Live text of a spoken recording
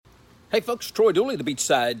Hey folks, Troy Dooley, the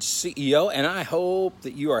Beachside CEO, and I hope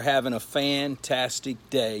that you are having a fantastic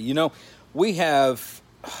day. You know, we have,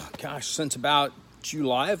 since about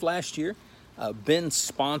July of last year, been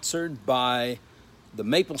sponsored by the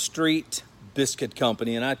Maple Street Biscuit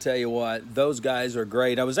Company, and I tell you what, those guys are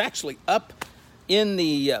great. I was actually up in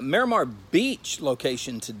the Miramar Beach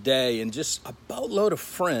location today, and just a boatload of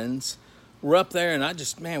friends were up there,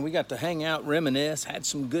 and we got to hang out, reminisce, had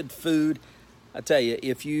some good food. I tell you,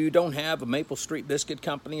 if you don't have a Maple Street Biscuit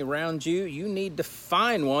Company around you, you need to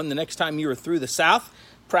find one the next time you are through the South.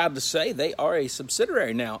 Proud to say they are a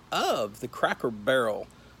subsidiary now of the Cracker Barrel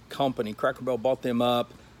Company. Cracker Barrel bought them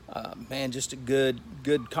up. Just a good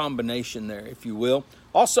combination there, if you will.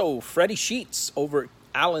 Also, Freddie Sheets over at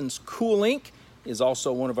Allen's Cool Inc. is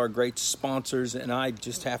also one of our great sponsors, and I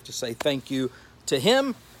just have to say thank you to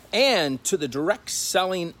him and to the Direct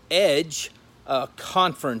Selling Edge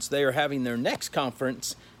conference. They are having their next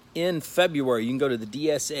conference in February. You can go to the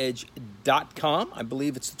dsedge.com. I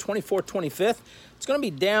believe it's the 24th, 25th. It's going to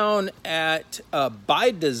be down at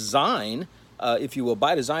By Design, if you will.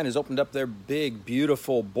 By Design has opened up their big,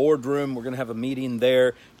 beautiful boardroom. We're going to have a meeting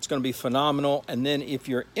there. It's going to be phenomenal. And then if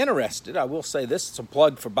you're interested, I will say this, it's a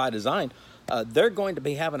plug for By Design. They're going to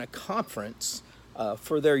be having a conference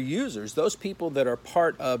for their users, those people that are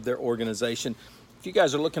part of their organization. If you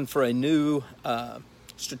guys are looking for a new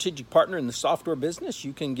strategic partner in the software business,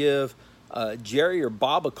 you can give Jerry or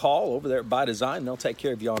Bob a call over there at By Design. They'll take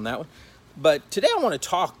care of you on that one. But today I want to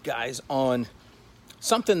talk, guys, on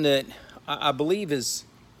something that I believe is,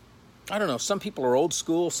 some people are old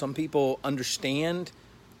school. Some people understand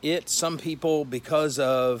it. Some people, because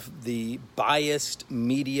of the biased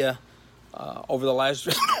media over the last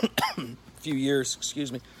few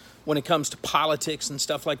years, when it comes to politics and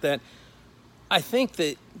stuff like that, I think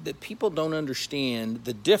that people don't understand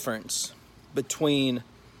the difference between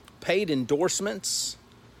paid endorsements,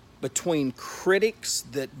 between critics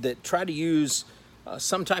that try to use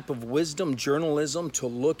some type of wisdom journalism to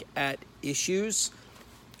look at issues,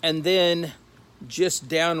 and then just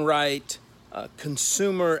downright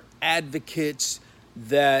consumer advocates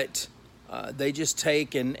that they just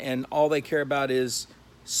take and all they care about is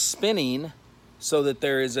spinning so that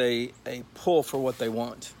there is a pull for what they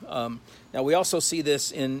want. Now, we also see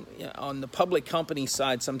this on the public company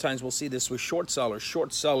side. Sometimes we'll see this with short sellers.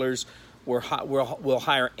 Short sellers will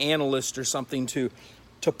hire analysts or something to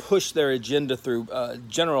push their agenda through.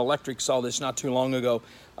 General Electric saw this not too long ago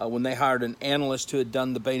when they hired an analyst who had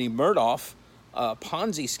done the Bainey Murdoff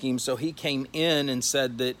Ponzi scheme. So he came in and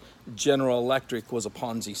said that General Electric was a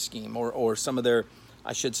Ponzi scheme, or some of their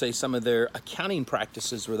accounting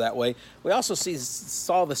practices were that way. We also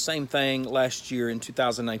saw the same thing last year in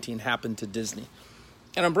 2019 happen to Disney.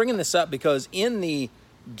 And I'm bringing this up because in the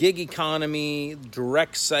gig economy,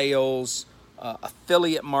 direct sales,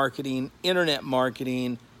 affiliate marketing, internet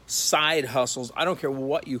marketing, side hustles, I don't care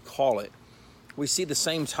what you call it, we see the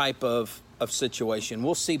same type of situation.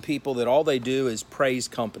 We'll see people that all they do is praise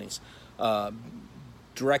companies.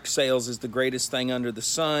 Direct sales is the greatest thing under the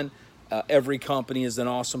sun. Every company is an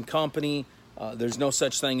awesome company. There's no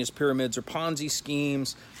such thing as pyramids or Ponzi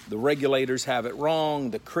schemes. The regulators have it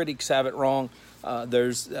wrong. The critics have it wrong.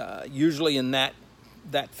 There's usually in that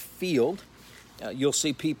field, you'll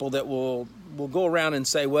see people that will go around and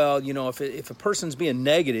say, well, if a person's being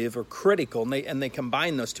negative or critical, and they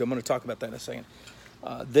combine those two, I'm going to talk about that in a second,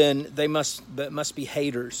 then they must be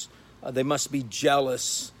haters. They must be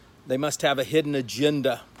jealous. They must have a hidden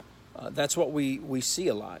agenda. That's what we see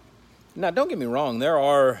a lot. Now, don't get me wrong. There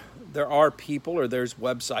are people, or there's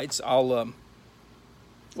websites.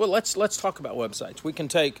 Let's talk about websites. We can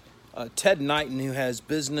take Ted Knighton, who has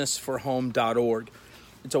businessforhome.org.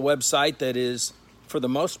 It's a website that is, for the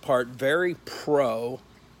most part, very pro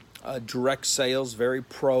direct sales, very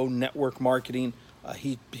pro network marketing.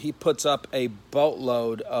 He puts up a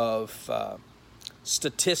boatload of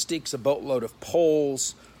statistics, a boatload of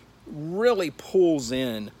polls, really pulls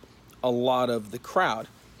in a lot of the crowd.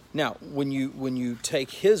 Now, when you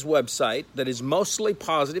take his website that is mostly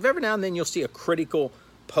positive, every now and then you'll see a critical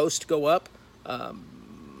post go up.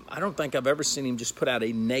 I don't think I've ever seen him just put out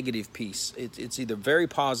a negative piece. It's either very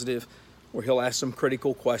positive or he'll ask some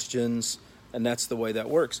critical questions, and that's the way that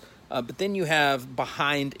works. But then you have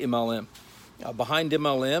Behind MLM. Behind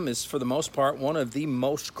MLM is, for the most part, one of the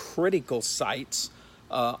most critical sites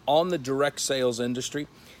on the direct sales industry.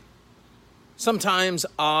 Sometimes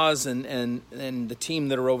Oz and the team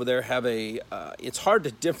that are over there have it's hard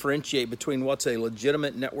to differentiate between what's a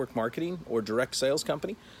legitimate network marketing or direct sales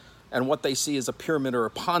company and what they see as a pyramid or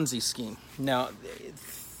a Ponzi scheme. Now,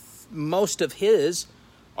 most of his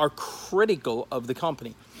are critical of the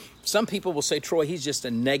company. Some people will say, Troy, he's just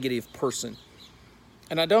a negative person.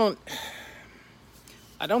 And I don't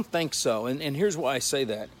think so. And here's why I say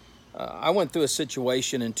that. I went through a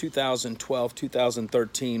situation in 2012,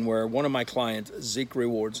 2013, where one of my clients, Zeke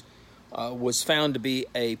Rewards, was found to be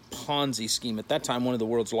a Ponzi scheme. At that time, one of the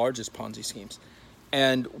world's largest Ponzi schemes.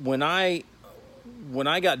 And when I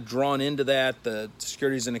got drawn into that, the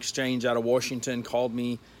Securities and Exchange out of Washington called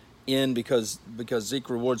me in because Zeke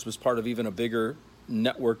Rewards was part of even a bigger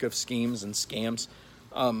network of schemes and scams.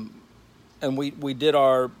 And we did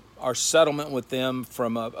our settlement with them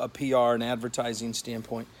from a PR and advertising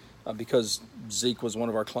standpoint because Zeke was one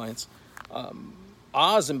of our clients.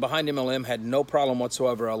 Oz and Behind MLM had no problem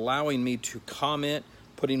whatsoever allowing me to comment,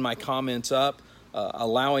 putting my comments up,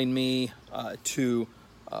 allowing me to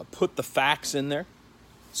put the facts in there.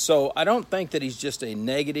 So I don't think that he's just a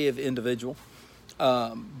negative individual.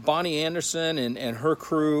 Bonnie Anderson and her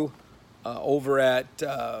crew over at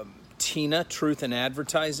Tina, Truth in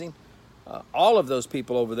Advertising, all of those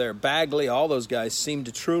people over there, Bagley, all those guys seem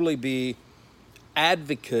to truly be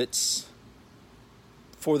advocates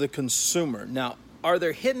for the consumer. Now, are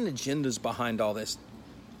there hidden agendas behind all this?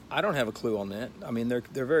 I don't have a clue on that. I mean, there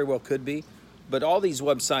very well could be. But all these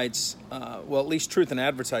websites, well, at least Truth in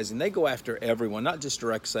Advertising, they go after everyone, not just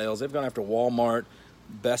direct sales. They've gone after Walmart,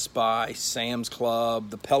 Best Buy, Sam's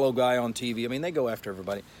Club, the Pello guy on TV. I mean, they go after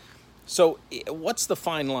everybody. So what's the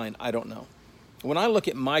fine line? I don't know. When I look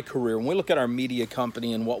at my career, when we look at our media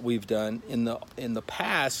company and what we've done in the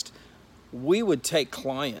past, we would take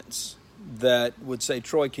clients that would say,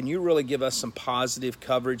 Troy, can you really give us some positive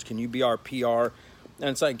coverage? Can you be our PR? And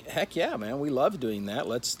it's like, heck yeah, man, we love doing that.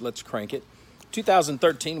 Let's crank it.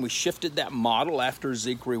 2013, we shifted that model after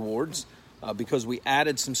Zeke Rewards because we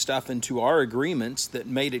added some stuff into our agreements that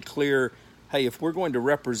made it clear, hey, if we're going to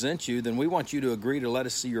represent you, then we want you to agree to let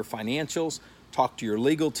us see your financials, talk to your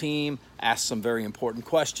legal team, ask some very important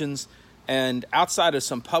questions. And outside of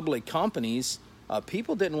some public companies,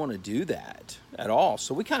 people didn't want to do that at all.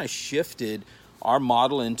 So we kind of shifted our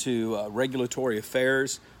model into regulatory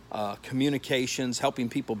affairs, communications, helping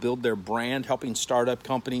people build their brand, helping startup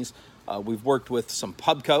companies. We've worked with some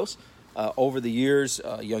pubcos over the years.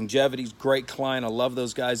 Longevity's great client. I love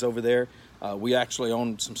those guys over there. We actually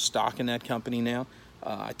own some stock in that company now.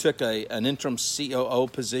 I took an interim COO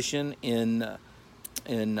position in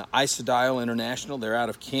Isodial International. They're out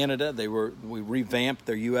of Canada. We revamped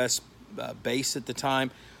their U.S. Base at the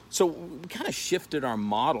time. So we kind of shifted our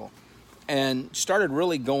model and started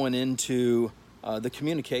really going into the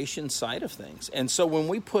communication side of things. And so when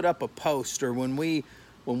we put up a post or when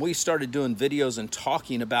we started doing videos and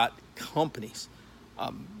talking about companies,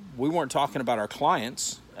 we weren't talking about our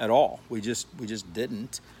clients at all. We just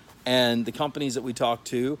didn't. And the companies that we talked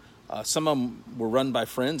to, some of them were run by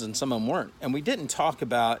friends and some of them weren't. And we didn't talk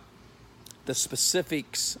about the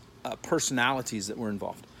specifics, personalities that were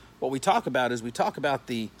involved. What we talk about is we talk about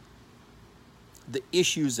the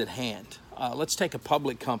issues at hand. Let's take a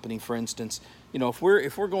public company, for instance. You know, if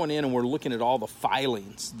we're going in and we're looking at all the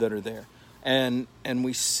filings that are there, and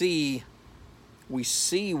we see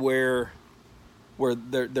where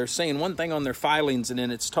they're saying one thing on their filings and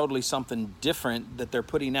then it's totally something different that they're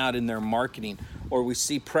putting out in their marketing, or we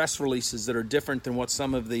see press releases that are different than what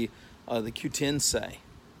some of the Q10s say,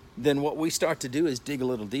 then what we start to do is dig a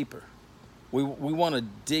little deeper. We want to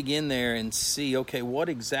dig in there and see, okay, what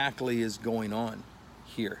exactly is going on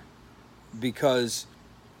here? Because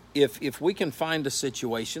if we can find a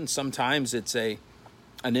situation, sometimes it's an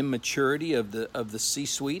immaturity of the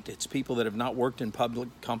C-suite. It's people that have not worked in public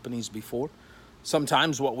companies before.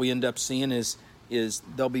 Sometimes what we end up seeing is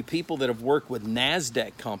there'll be people that have worked with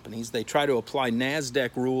NASDAQ companies. They try to apply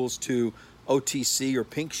NASDAQ rules to OTC or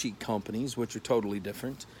pink sheet companies, which are totally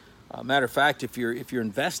different. Matter of fact, if you're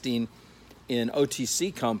investing in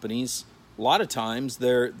OTC companies, a lot of times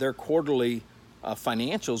their quarterly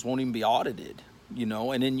financials won't even be audited, you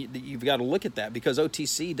know, and then you've got to look at that because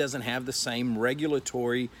OTC doesn't have the same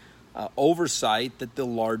regulatory oversight that the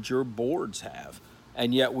larger boards have.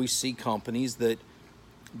 And yet we see companies that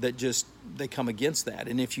just, they come against that.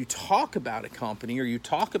 And if you talk about a company or you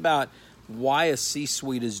talk about why a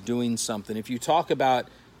C-suite is doing something, if you talk about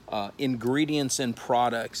ingredients in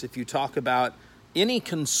products, if you talk about any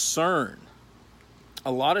concern,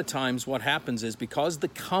 a lot of times what happens is because the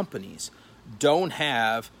companies don't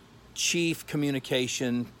have chief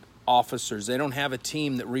communication officers, they don't have a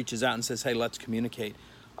team that reaches out and says, hey, let's communicate.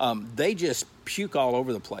 They just puke all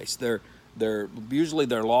over the place. Usually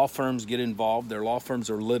their law firms get involved. Their law firms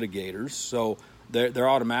are litigators, so they're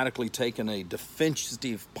automatically taking a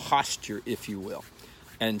defensive posture, if you will.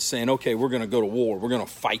 and saying, okay, we're going to go to war. We're going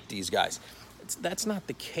to fight these guys. That's not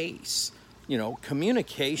the case.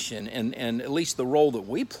 Communication, and at least the role that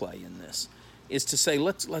we play in this, is to say,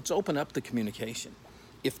 let's open up the communication.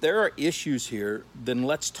 If there are issues here, then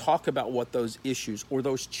let's talk about what those issues or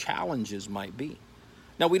those challenges might be.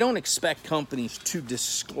 Now, we don't expect companies to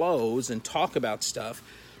disclose and talk about stuff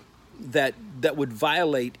that would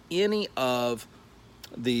violate any of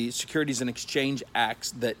the Securities and Exchange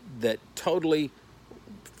Acts that totally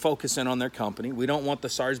focus in on their company. We don't want the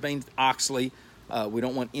Sarbanes-Oxley. We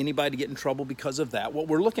don't want anybody to get in trouble because of that. What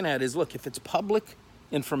we're looking at is, look, if it's public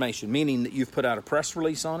information, meaning that you've put out a press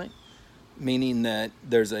release on it, meaning that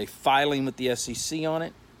there's a filing with the SEC on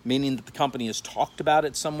it, meaning that the company has talked about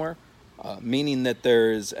it somewhere, meaning that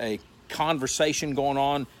there's a conversation going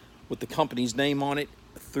on with the company's name on it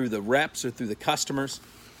through the reps or through the customers,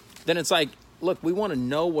 then it's like, look, we want to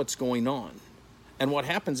know what's going on. And what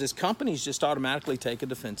happens is companies just automatically take a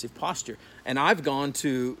defensive posture. And I've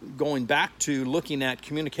going back to looking at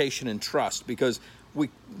communication and trust, because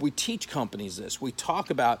we teach companies this. We talk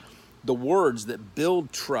about the words that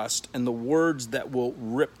build trust and the words that will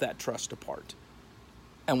rip that trust apart.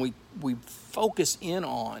 And we focus in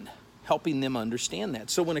on helping them understand that.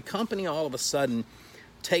 So when a company all of a sudden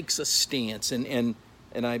takes a stance, and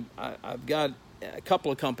I've got a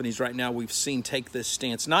couple of companies right now we've seen take this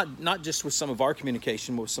stance, not just with some of our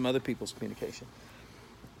communication, but with some other people's communication.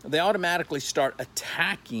 They automatically start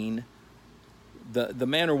attacking the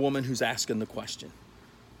man or woman who's asking the question.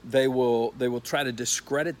 They will try to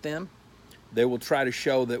discredit them. They will try to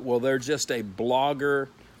show that, well, they're just a blogger.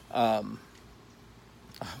 I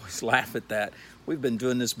always laugh at that. We've been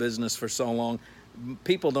doing this business for so long.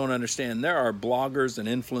 People don't understand. There are bloggers and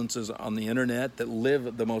influencers on the internet that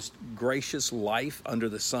live the most gracious life under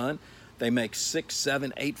the sun. They make 6,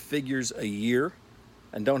 7, 8 figures a year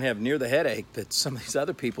and don't have near the headache that some of these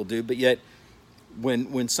other people do. But yet,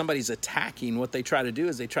 when somebody's attacking, what they try to do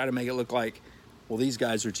is they try to make it look like, well, these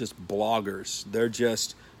guys are just bloggers. They're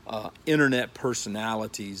just internet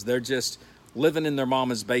personalities. They're just living in their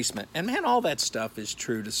mama's basement. And man, all that stuff is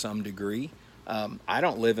true to some degree. I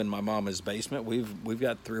don't live in my mama's basement. We've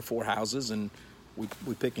got 3 or 4 houses, and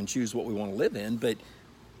we pick and choose what we want to live in. But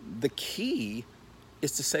the key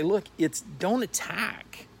is to say, look, don't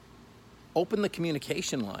attack. Open the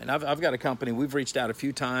communication line. I've got a company, we've reached out a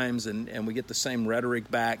few times, and we get the same rhetoric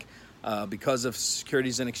back. Because of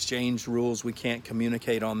Securities and Exchange rules, we can't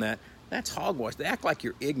communicate on that. That's hogwash. They act like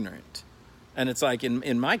you're ignorant. And it's like,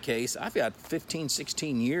 in my case, I've got 15,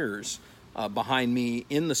 16 years behind me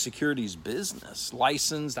in the securities business,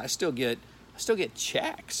 licensed. I still get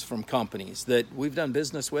checks from companies that we've done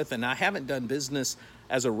business with, and I haven't done business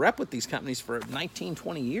as a rep with these companies for 19,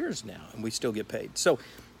 20 years now, and we still get paid. So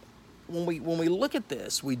when we look at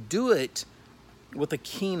this, we do it with a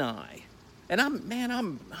keen eye. And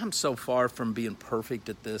I'm so far from being perfect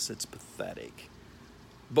at this, it's pathetic.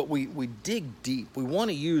 But we dig deep. We want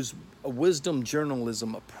to use a wisdom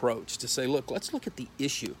journalism approach to say, look, let's look at the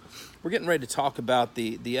issue. We're getting ready to talk about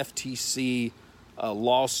the FTC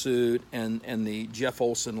lawsuit and the Jeff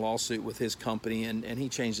Olson lawsuit with his company, and he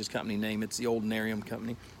changed his company name. It's the old Narium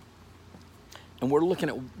company. And we're looking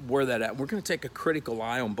at where that at. We're going to take a critical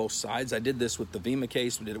eye on both sides. I did this with the Vima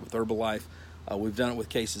case. We did it with Herbalife. We've done it with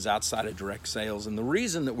cases outside of direct sales. And the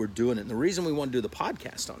reason that we're doing it, and the reason we want to do the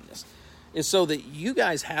podcast on this, is so that you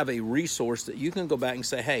guys have a resource that you can go back and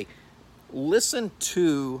say, hey, listen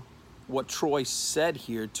to what Troy said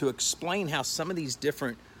here to explain how some of these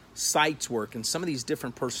different sites work and some of these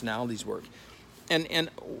different personalities work. And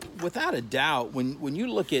without a doubt, when you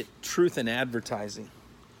look at Truth in Advertising,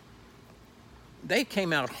 they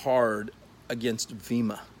came out hard against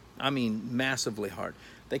Vima. I mean, massively hard.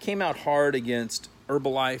 They came out hard against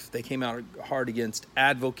Herbalife. They came out hard against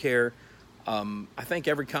Advocare. I think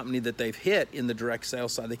every company that they've hit in the direct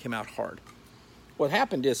sales side, they came out hard. What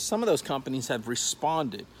happened is some of those companies have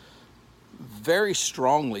responded very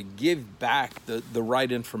strongly, give back the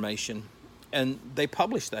right information, and they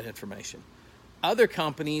publish that information. Other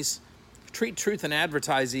companies treat Truth in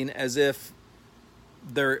Advertising as if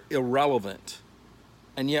they're irrelevant.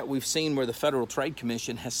 And yet we've seen where the Federal Trade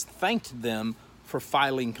Commission has thanked them for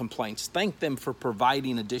filing complaints, thanked them for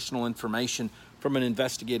providing additional information from an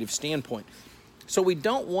investigative standpoint. So we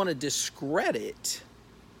don't want to discredit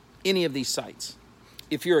any of these sites.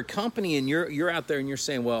 If you're a company and you're out there and you're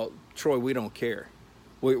saying, well, Troy, we don't care.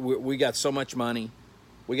 We got so much money.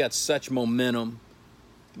 We got such momentum.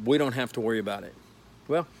 We don't have to worry about it.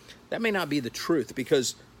 Well, that may not be the truth,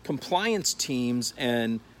 because compliance teams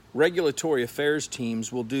and regulatory affairs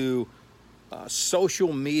teams will do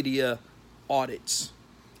social media audits.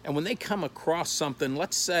 And when they come across something,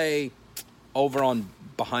 let's say over on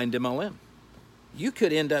Behind MLM, you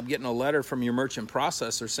could end up getting a letter from your merchant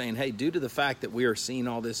processor saying, hey, due to the fact that we are seeing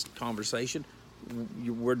all this conversation,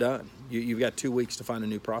 we're done. You've got 2 weeks to find a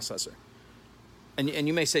new processor. And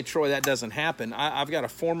you may say, Troy, that doesn't happen. I've got a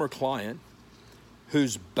former client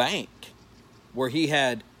whose bank, where he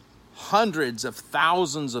had hundreds of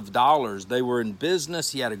thousands of dollars, they were in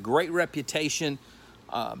business, he had a great reputation.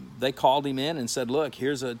 They called him in and said, look,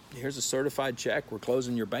 here's a certified check. We're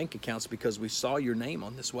closing your bank accounts because we saw your name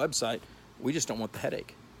on this website. We just don't want the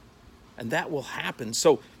headache. And that will happen.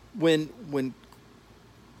 So when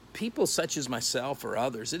people such as myself or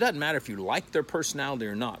others, it doesn't matter if you like their personality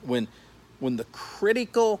or not, when the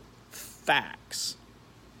critical facts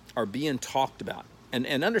are being talked about,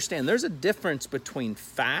 and understand there's a difference between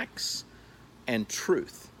facts and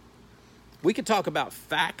truth. We could talk about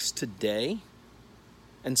facts today,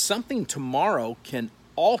 and something tomorrow can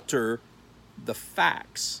alter the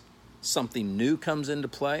facts. Something new comes into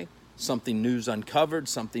play, something new's uncovered,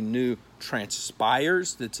 something new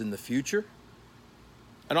transpires that's in the future,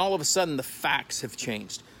 and all of a sudden the facts have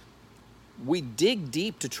changed. We dig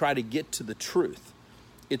deep to try to get to the truth.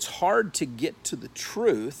 It's hard to get to the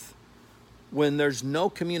truth when there's no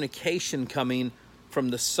communication coming from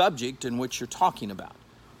the subject in which you're talking about.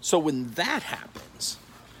 So when that happens,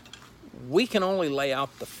 we can only lay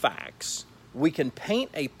out the facts. We can paint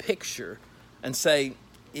a picture and say,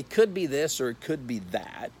 it could be this or it could be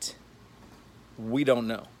that. We don't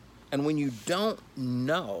know. And when you don't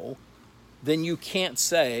know, then you can't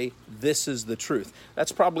say this is the truth.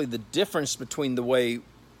 That's probably the difference between the way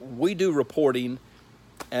we do reporting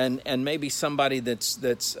and maybe somebody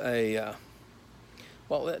that's a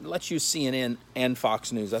well, let's use CNN and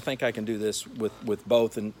Fox News. I think I can do this with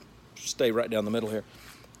both and stay right down the middle here.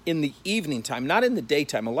 In the evening time, not in the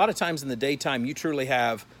daytime. A lot of times in the daytime, you truly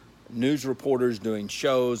have news reporters doing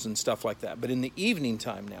shows and stuff like that. But in the evening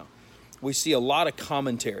time now, we see a lot of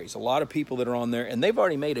commentaries, a lot of people that are on there, and they've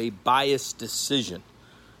already made a biased decision.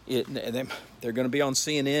 They're going to be on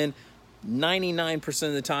CNN. 99%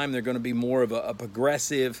 of the time, they're going to be more of a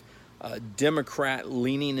progressive,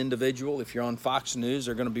 Democrat-leaning individual. If you're on Fox News,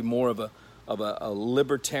 they're going to be more of a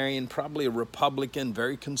libertarian, probably a Republican,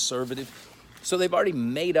 very conservative. So they've already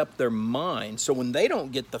made up their mind. So when they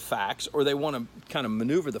don't get the facts, or they want to kind of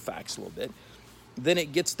maneuver the facts a little bit, then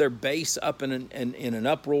it gets their base up in an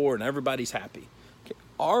uproar and everybody's happy. Okay.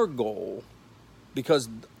 Our goal, because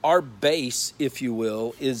our base, if you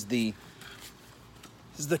will, is the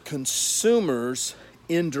consumer's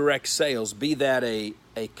indirect sales, be that a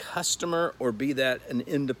customer or be that an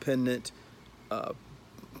independent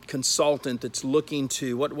consultant that's looking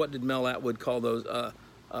to, what did Mel Atwood call those,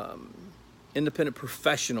 independent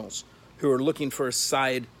professionals who are looking for a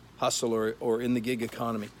side hustle or in the gig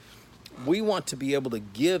economy. We want to be able to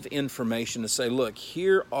give information to say, look,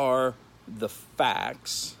 here are the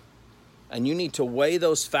facts, and you need to weigh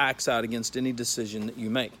those facts out against any decision that you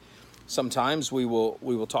make. Sometimes we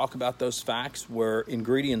will talk about those facts where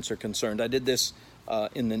ingredients are concerned. I did this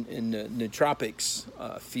in the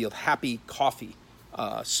nootropics field. Happy Coffee,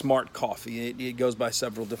 Smart Coffee. It goes by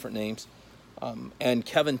several different names. And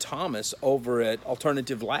Kevin Thomas over at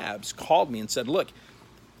Alternative Labs called me and said, look,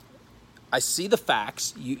 I see the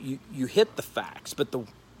facts, you hit the facts, but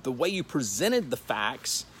the way you presented the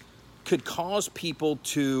facts could cause people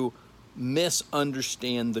to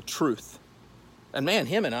misunderstand the truth. And man,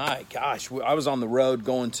 him and I was on the road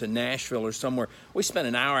going to Nashville or somewhere. We spent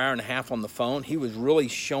an hour and a half on the phone. He was really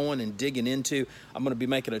showing and digging into, I'm going to be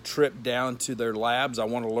making a trip down to their labs. I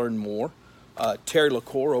want to learn more. Terry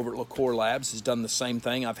LaCour over at LaCour Labs has done the same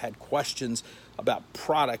thing. I've had questions about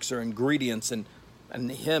products or ingredients, and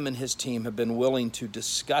him and his team have been willing to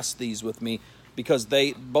discuss these with me because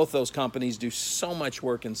both those companies do so much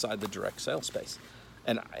work inside the direct sales space.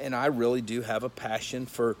 And I really do have a passion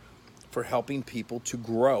for helping people to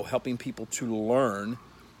grow, helping people to learn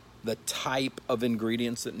the type of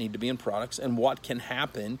ingredients that need to be in products and what can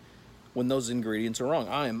happen when those ingredients are wrong.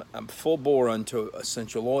 I'm full bore onto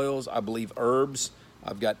essential oils. I believe herbs.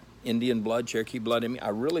 I've got Indian blood, Cherokee blood in me. I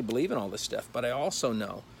really believe in all this stuff, but I also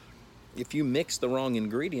know if you mix the wrong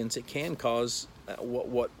ingredients, it can cause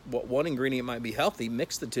what one ingredient might be healthy,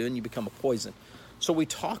 mix the two and you become a poison. So we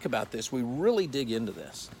talk about this. We really dig into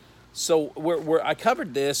this. So I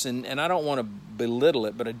covered this, and I don't want to belittle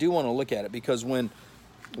it, but I do want to look at it because when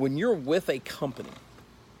you're with a company,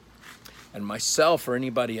 and myself or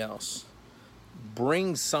anybody else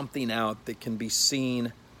brings something out that can be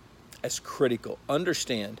seen as critical,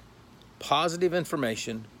 understand positive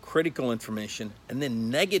information, critical information, and then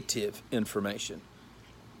negative information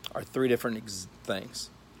are three different things.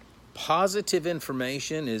 Positive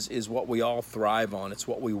information is what we all thrive on. It's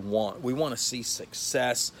what we want. We want to see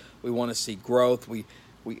success. We want to see growth. We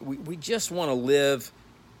just want to live.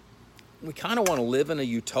 We kind of want to live in a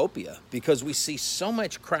utopia because we see so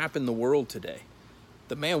much crap in the world today.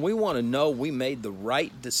 That, man, we want to know we made the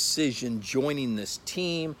right decision joining this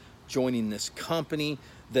team, joining this company,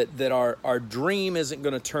 that our dream isn't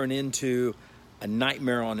going to turn into a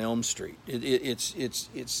Nightmare on Elm Street.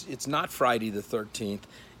 It's not Friday the 13th.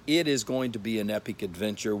 It is going to be an epic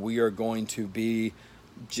adventure. We are going to be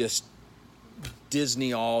just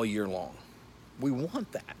Disney all year long. We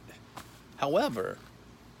want that. However,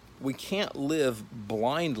 we can't live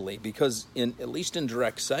blindly because at least in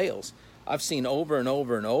direct sales, I've seen over and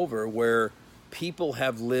over and over where people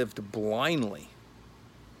have lived blindly.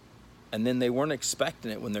 And then they weren't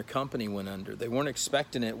expecting it when their company went under. They weren't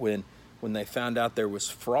expecting it when they found out there was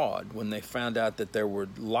fraud, when they found out that there were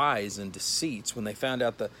lies and deceits, when they found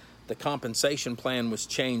out the compensation plan was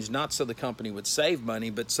changed, not so the company would save money,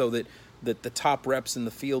 but so that the top reps in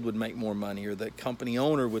the field would make more money or the company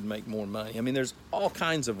owner would make more money. I mean, there's all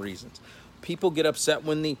kinds of reasons. People get upset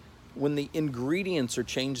when the ingredients are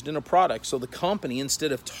changed in a product. So the company,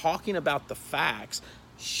 instead of talking about the facts,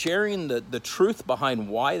 sharing the truth behind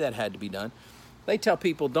why that had to be done, they tell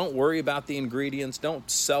people, don't worry about the ingredients, don't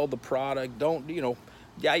sell the product, don't,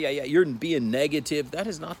 you're being negative. That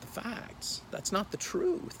is not the facts. That's not the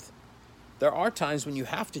truth. There are times when you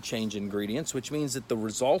have to change ingredients, which means that the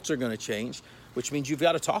results are going to change, which means you've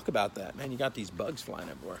got to talk about that. Man, you got these bugs flying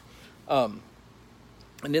everywhere. And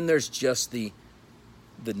then there's just the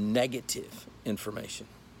negative information.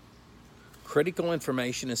 Critical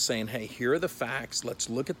information is saying, hey, here are the facts. Let's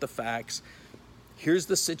look at the facts. Here's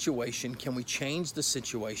the situation. Can we change the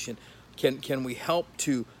situation? Can we help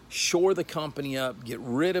to shore the company up, get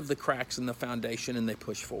rid of the cracks in the foundation, and they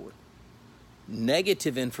push forward?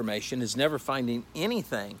 Negative information is never finding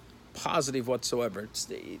anything positive whatsoever.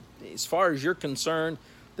 As far as you're concerned,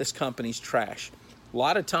 this company's trash. A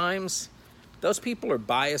lot of times, those people are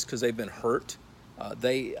biased because they've been hurt.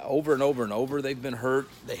 They over and over and over, they've been hurt.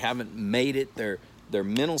 They haven't made it. Their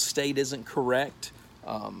mental state isn't correct.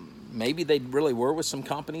 Maybe they really were with some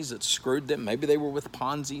companies that screwed them. Maybe they were with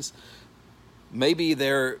Ponzi's. Maybe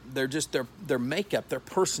their makeup, their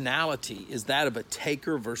personality is that of a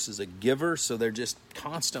taker versus a giver. So they're just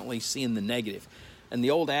constantly seeing the negative. And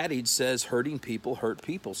the old adage says, hurting people hurt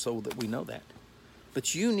people, so that we know that.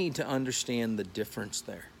 But you need to understand the difference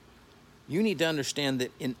there. You need to understand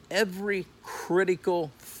that in every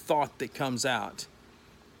critical thought that comes out,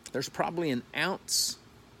 there's probably an ounce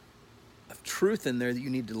of truth in there that you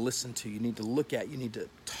need to listen to, you need to look at, you need to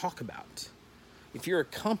talk about. If you're a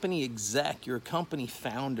company exec, you're a company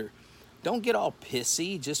founder, don't get all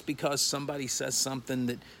pissy just because somebody says something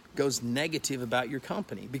that goes negative about your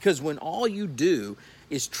company. Because when all you do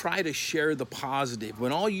is try to share the positive,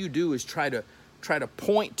 when all you do is try to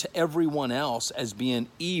point to everyone else as being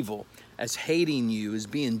evil, as hating you, as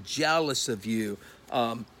being jealous of you,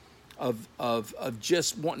 of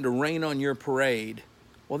just wanting to rain on your parade,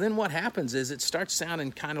 well, then what happens is it starts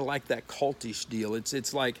sounding kind of like that cultish deal.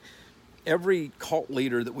 It's like every cult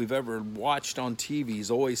leader that we've ever watched on TV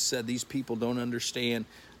has always said, these people don't understand.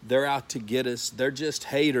 They're out to get us. They're just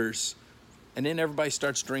haters. And then everybody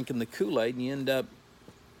starts drinking the Kool-Aid and you end up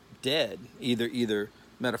dead, either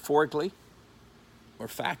metaphorically or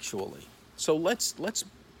factually. So let's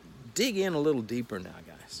dig in a little deeper now,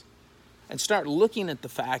 guys, and start looking at the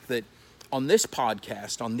fact that on this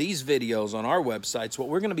podcast, on these videos, on our websites, what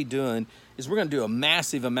we're going to be doing is we're going to do a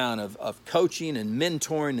massive amount of coaching and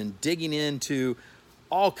mentoring and digging into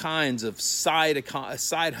all kinds of side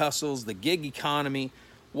hustles, the gig economy,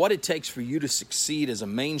 what it takes for you to succeed as a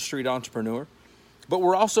Main Street entrepreneur. But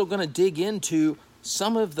we're also going to dig into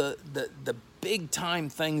some of the big time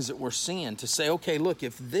things that we're seeing to say, okay, look,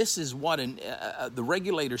 if this is what the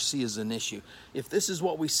regulators see as an issue, if this is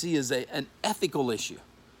what we see as an ethical issue,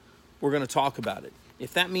 we're going to talk about it.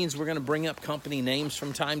 If that means we're going to bring up company names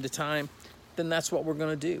from time to time, then that's what we're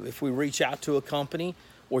going to do. If we reach out to a company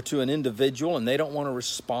or to an individual and they don't want to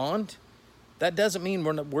respond, that doesn't mean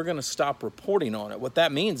we're going to stop reporting on it. What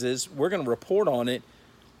that means is we're going to report on it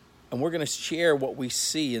and we're going to share what we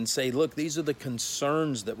see and say, look, these are the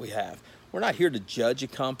concerns that we have. We're not here to judge a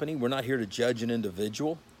company. We're not here to judge an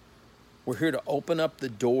individual. We're here to open up the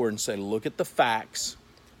door and say, look at the facts,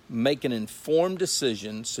 make an informed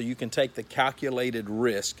decision so you can take the calculated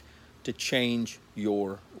risk to change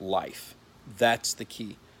your life. That's the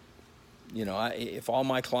key. If all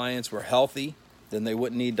my clients were healthy, then they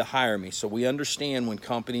wouldn't need to hire me. So we understand when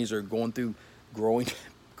companies are going through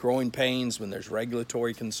growing pains, when there's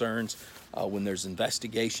regulatory concerns, when there's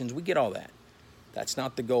investigations. We get all that. That's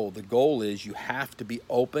not the goal. The goal is you have to be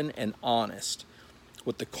open and honest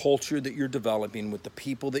with the culture that you're developing, with the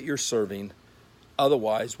people that you're serving.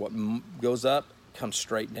 Otherwise, what goes up comes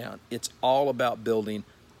straight down. It's all about building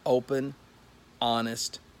open,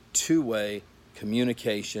 honest, two-way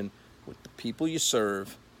communication with the people you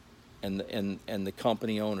serve and the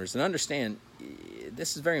company owners. And understand,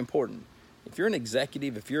 this is very important. If you're an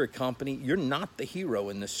executive, if you're a company, you're not the hero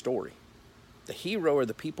in this story. The hero are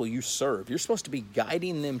the people you serve. You're supposed to be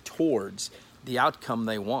guiding them towards the outcome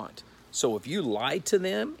they want. So if you lied to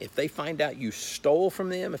them, if they find out you stole from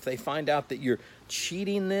them, if they find out that you're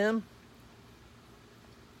cheating them,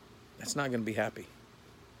 that's not going to be happy.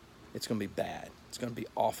 It's going to be bad. It's going to be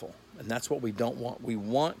awful. And that's what we don't want. We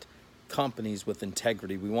want companies with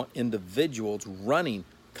integrity. We want individuals running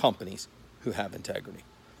companies who have integrity.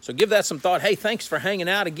 So give that some thought. Hey, thanks for hanging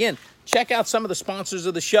out. Again, check out some of the sponsors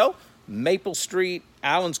of the show. Maple Street,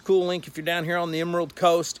 Allen's Cool Link if you're down here on the Emerald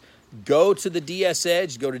Coast. Go to the DS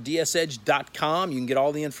Edge. Go to dsedge.com. You can get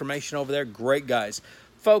all the information over there. Great guys.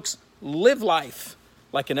 Folks, live life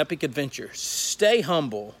like an epic adventure. Stay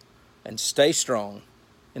humble and stay strong.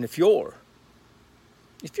 And if you're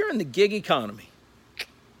in the gig economy,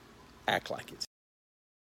 act like it.